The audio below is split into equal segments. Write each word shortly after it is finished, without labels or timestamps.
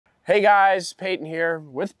Hey guys, Peyton here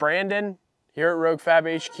with Brandon here at roguefab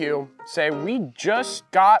HQ. We just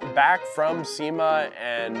got back from Sema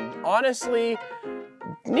and honestly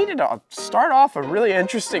needed to start off a really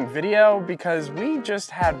interesting video because we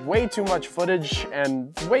just had way too much footage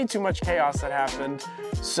and way too much chaos that happened.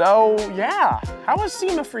 So yeah, how was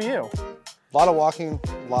Sema for you? A lot of walking,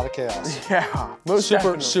 a lot of chaos. Yeah, most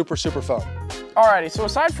definitely. Super fun. Alrighty, so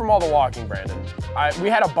aside from all the walking, Brandon, we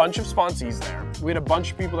had a bunch of sponsees there. We had a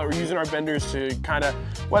bunch of people that were using our benders to kind of,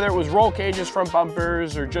 whether it was roll cages, front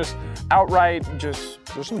bumpers, or just outright just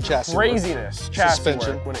There's some chassis craziness, work. chassis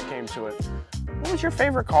Suspension. work when it came to it. What was your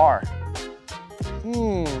favorite car?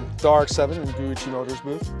 The RX-7 in Gucci Motors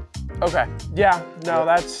booth. Okay, yeah, no,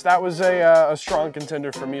 Yep. that was a strong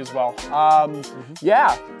contender for me as well.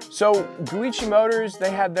 Yeah, so Gucci Motors, they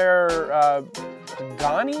had their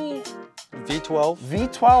Pagani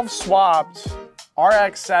V12 swapped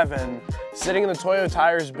RX-7 sitting in the Toyo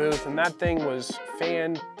Tires booth, and that thing was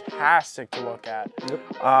fantastic to look at. Yep.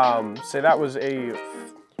 So that was a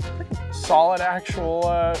solid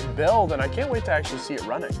actual build, and I can't wait to actually see it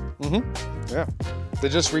running. Yeah. They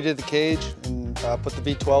just redid the cage and put the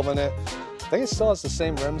V12 in it. I think it still has the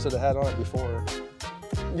same rims that it had on it before.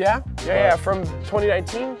 Yeah, from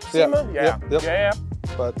 2019 Sema? Yeah.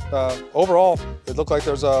 But overall, it looked like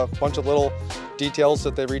there's a bunch of little details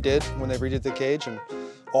that they redid when they redid the cage, and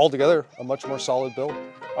altogether, a much more solid build.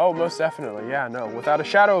 Oh, most definitely, yeah, no, without a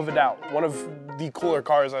shadow of a doubt. One of the cooler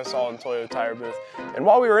cars I saw in Toyo Tire booth. And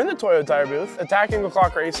while we were in the Toyo Tire booth, Attacking the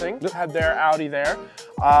Clock Racing had their Audi there.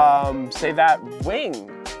 That wing,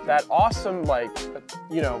 that awesome,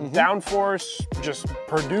 downforce, just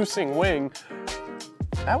producing wing,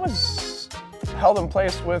 that was held in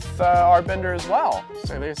place with our bender as well.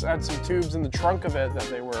 So they had some tubes in the trunk of it that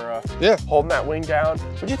they were holding that wing down.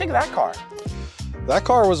 What'd you think of that car? That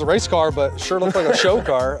car was a race car, but sure looked like a show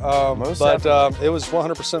car. It was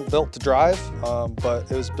 100% built to drive,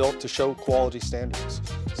 but it was built to show quality standards.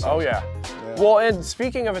 So, oh yeah. Well, and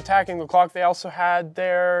speaking of Attacking the Clock, they also had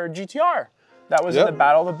their GTR. That was in the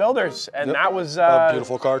Battle of the Builders, and that was a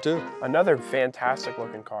beautiful car too. Another fantastic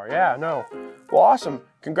looking car. Yeah, no. Well, awesome.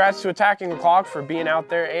 Congrats to Attacking the Clock for being out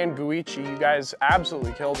there, and Guichi. You guys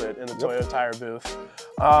absolutely killed it in the Toyo Tire booth.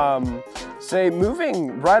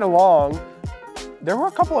 Moving right along, there were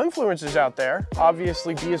a couple influencers out there.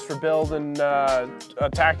 Obviously, B is for Build and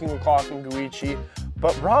Attacking the Clock and Guichi.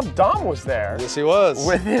 But Rob Dom was there. Yes, he was.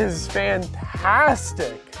 With his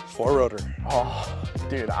fantastic 4-rotor. Oh,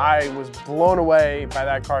 dude, I was blown away by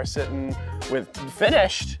that car sitting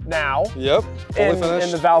finished now. Yep, fully finished.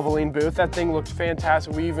 In the Valvoline booth. That thing looked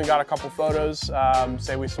fantastic. We even got a couple photos.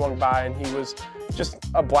 We swung by and he was just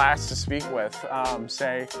a blast to speak with.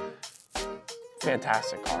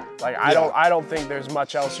 Fantastic car. I don't think there's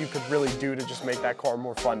much else you could really do to just make that car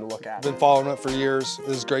more fun to look at. Been following it for years. It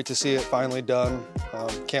was great to see it finally done.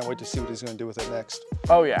 Can't wait to see what he's going to do with it next.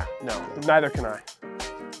 Oh yeah, no, neither can I.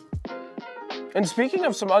 And speaking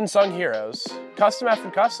of some unsung heroes, Custom F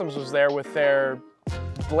and Customs was there with their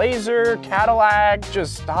Blazer, Cadillac,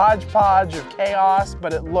 just hodgepodge of chaos,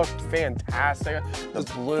 but it looked fantastic. The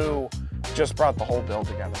blue just brought the whole build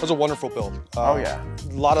together. It was a wonderful build. Oh yeah.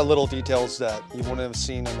 A lot of little details that you wouldn't have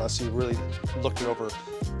seen unless you really looked it over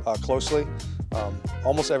closely.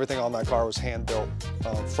 Almost everything on that car was hand built.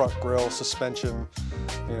 Front grille, suspension,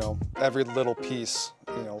 every little piece,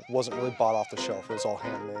 wasn't really bought off the shelf. It was all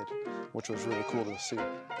handmade, which was really cool to see.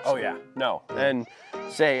 Oh yeah, no. And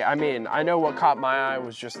I know what caught my eye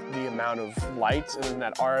was just the amount of lights and then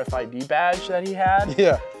that RFID badge that he had.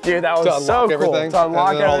 Yeah. Dude, that was so cool. Everything. To unlock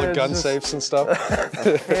and then all the everything. gun safes and stuff.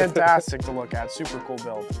 Fantastic to look at, super cool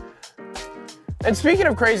build. And speaking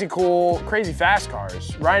of crazy cool, crazy fast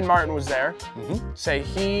cars, Ryan Martin was there.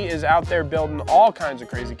 He is out there building all kinds of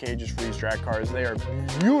crazy cages for these drag cars. They are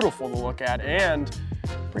beautiful to look at and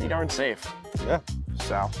pretty darn safe. Yeah.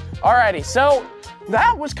 So, alrighty, so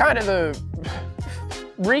that was kind of the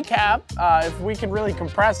recap. If we can really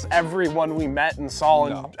compress everyone we met and saw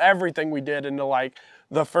and everything we did into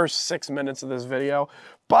the first 6 minutes of this video.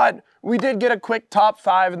 But we did get a quick top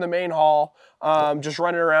 5 in the main hall, just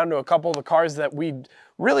running around to a couple of the cars that we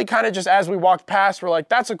really kind of just as we walked past, we're like,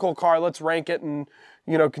 that's a cool car, let's rank it and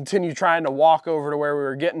continue trying to walk over to where we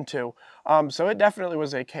were getting to. So it definitely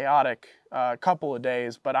was a chaotic couple of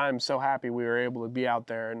days, but I'm so happy we were able to be out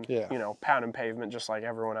there and, pounding pavement just like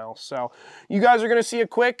everyone else. So you guys are going to see a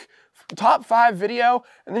quick top 5 video,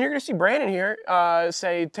 and then you're going to see Brandon here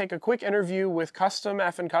take a quick interview with Custom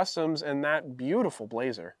F and Customs and that beautiful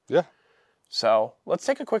Blazer. Yeah. So let's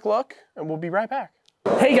take a quick look, and we'll be right back.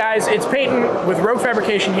 Hey guys, it's Peyton with Rogue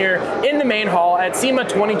Fabrication here in the main hall at Sema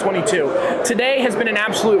 2022. Today has been an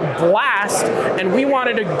absolute blast, and we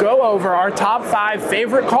wanted to go over our top 5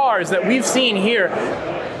 favorite cars that we've seen here.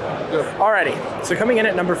 Alrighty, so coming in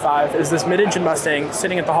at number 5 is this mid-engine Mustang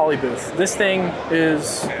sitting at the Holly booth. This thing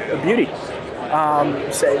is a beauty.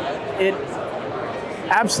 It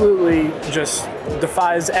absolutely just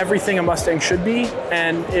defies everything a Mustang should be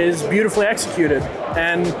and is beautifully executed.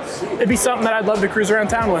 And it'd be something that I'd love to cruise around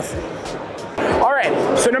town with. All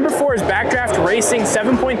right, so number 4 is Backdraft Racing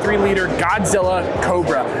 7.3 liter Godzilla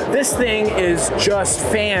Cobra. This thing is just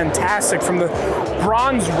fantastic, from the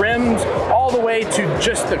bronze rims all the way to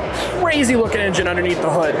just the crazy looking engine underneath the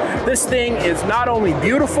hood. This thing is not only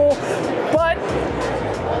beautiful, but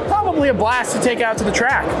probably a blast to take out to the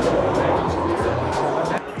track.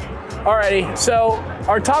 Alrighty, so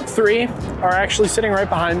our top 3 are actually sitting right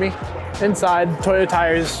behind me inside Toyo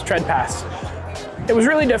Tires Tread Pass. It was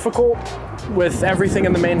really difficult with everything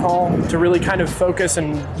in the main hall to really kind of focus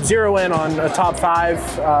and zero in on a top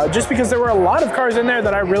 5, just because there were a lot of cars in there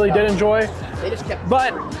that I really did enjoy,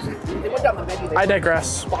 but I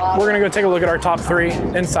digress. We're gonna go take a look at our top 3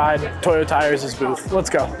 inside Toyo Tires' booth. Let's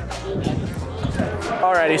go.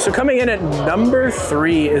 Alrighty, so coming in at number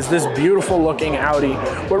 3 is this beautiful looking Audi.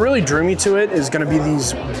 What really drew me to it is gonna be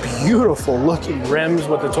these beautiful looking rims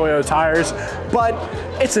with the Toyo tires, but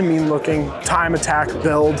it's a mean looking time attack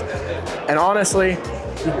build. And honestly,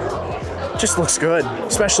 it just looks good,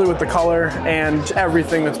 especially with the color and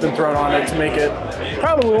everything that's been thrown on it to make it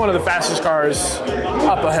probably one of the fastest cars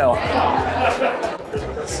up a hill.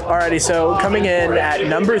 Alrighty, so coming in at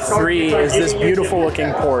number 3 is this beautiful looking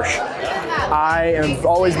Porsche. I have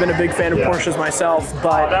always been a big fan of Porsches myself,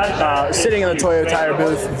 but sitting in the Toyo Tire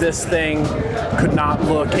booth, this thing could not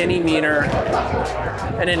look any meaner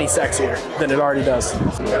and any sexier than it already does.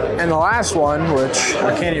 And the last one, which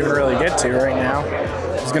I can't even really get to right now,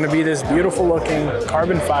 is going to be this beautiful looking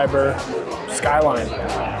carbon fiber Skyline.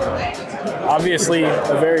 Obviously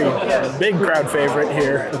a very big crowd favorite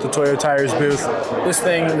here at the Toyo Tires booth. This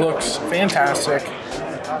thing looks fantastic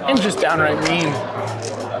and just downright mean.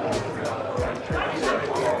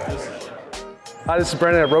 Hi, this is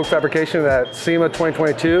Brendan at Rogue Fabrication at SEMA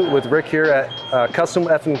 2022 with Rick here at Custom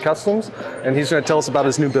Effin' Customs, and he's going to tell us about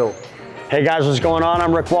his new build. Hey guys, what's going on?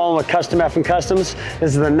 I'm Rick Wallen with Custom Effin' Customs.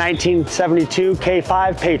 This is the 1972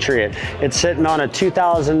 K5 Patriot. It's sitting on a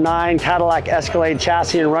 2009 Cadillac Escalade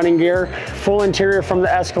chassis and running gear. Full interior from the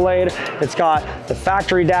Escalade. It's got the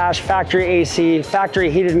factory dash, factory AC, factory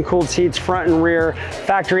heated and cooled seats front and rear,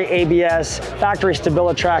 factory ABS, factory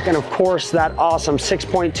StabiliTrak, and of course that awesome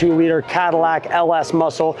 6.2 liter Cadillac LS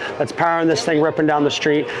muscle that's powering this thing ripping down the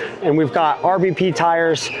street. And we've got RBP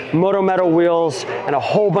tires, Moto Metal wheels, and a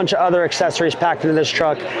whole bunch of other accessories packed into this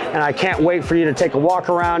truck, and I can't wait for you to take a walk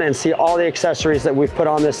around and see all the accessories that we've put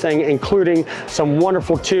on this thing, including some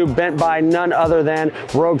wonderful tube bent by none other than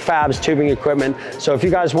roguefab's tubing equipment. So if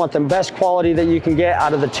you guys want the best quality that you can get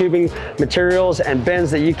out of the tubing materials and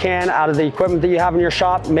bends that you can out of the equipment that you have in your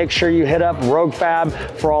shop, make sure you hit up roguefab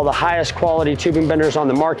for all the highest quality tubing benders on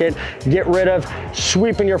the market. Get rid of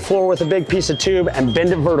sweeping your floor with a big piece of tube and bend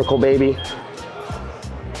it vertical, baby.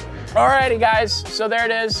 Alrighty guys, so there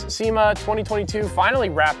it is. SEMA 2022 finally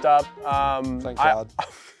wrapped up. Thank God.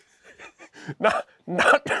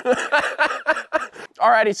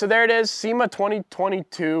 Alrighty, so there it is. SEMA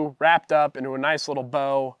 2022 wrapped up into a nice little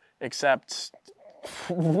bow, except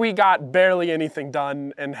we got barely anything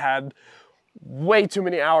done and had way too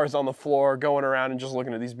many hours on the floor going around and just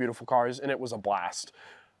looking at these beautiful cars, and it was a blast.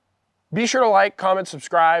 Be sure to like, comment,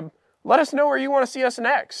 subscribe. Let us know where you want to see us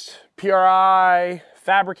next. PRI,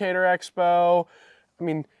 Fabricator Expo. I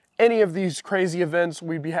mean, any of these crazy events,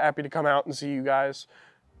 we'd be happy to come out and see you guys.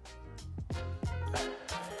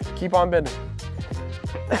 Keep on bending.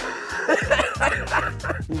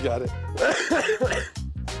 You got it.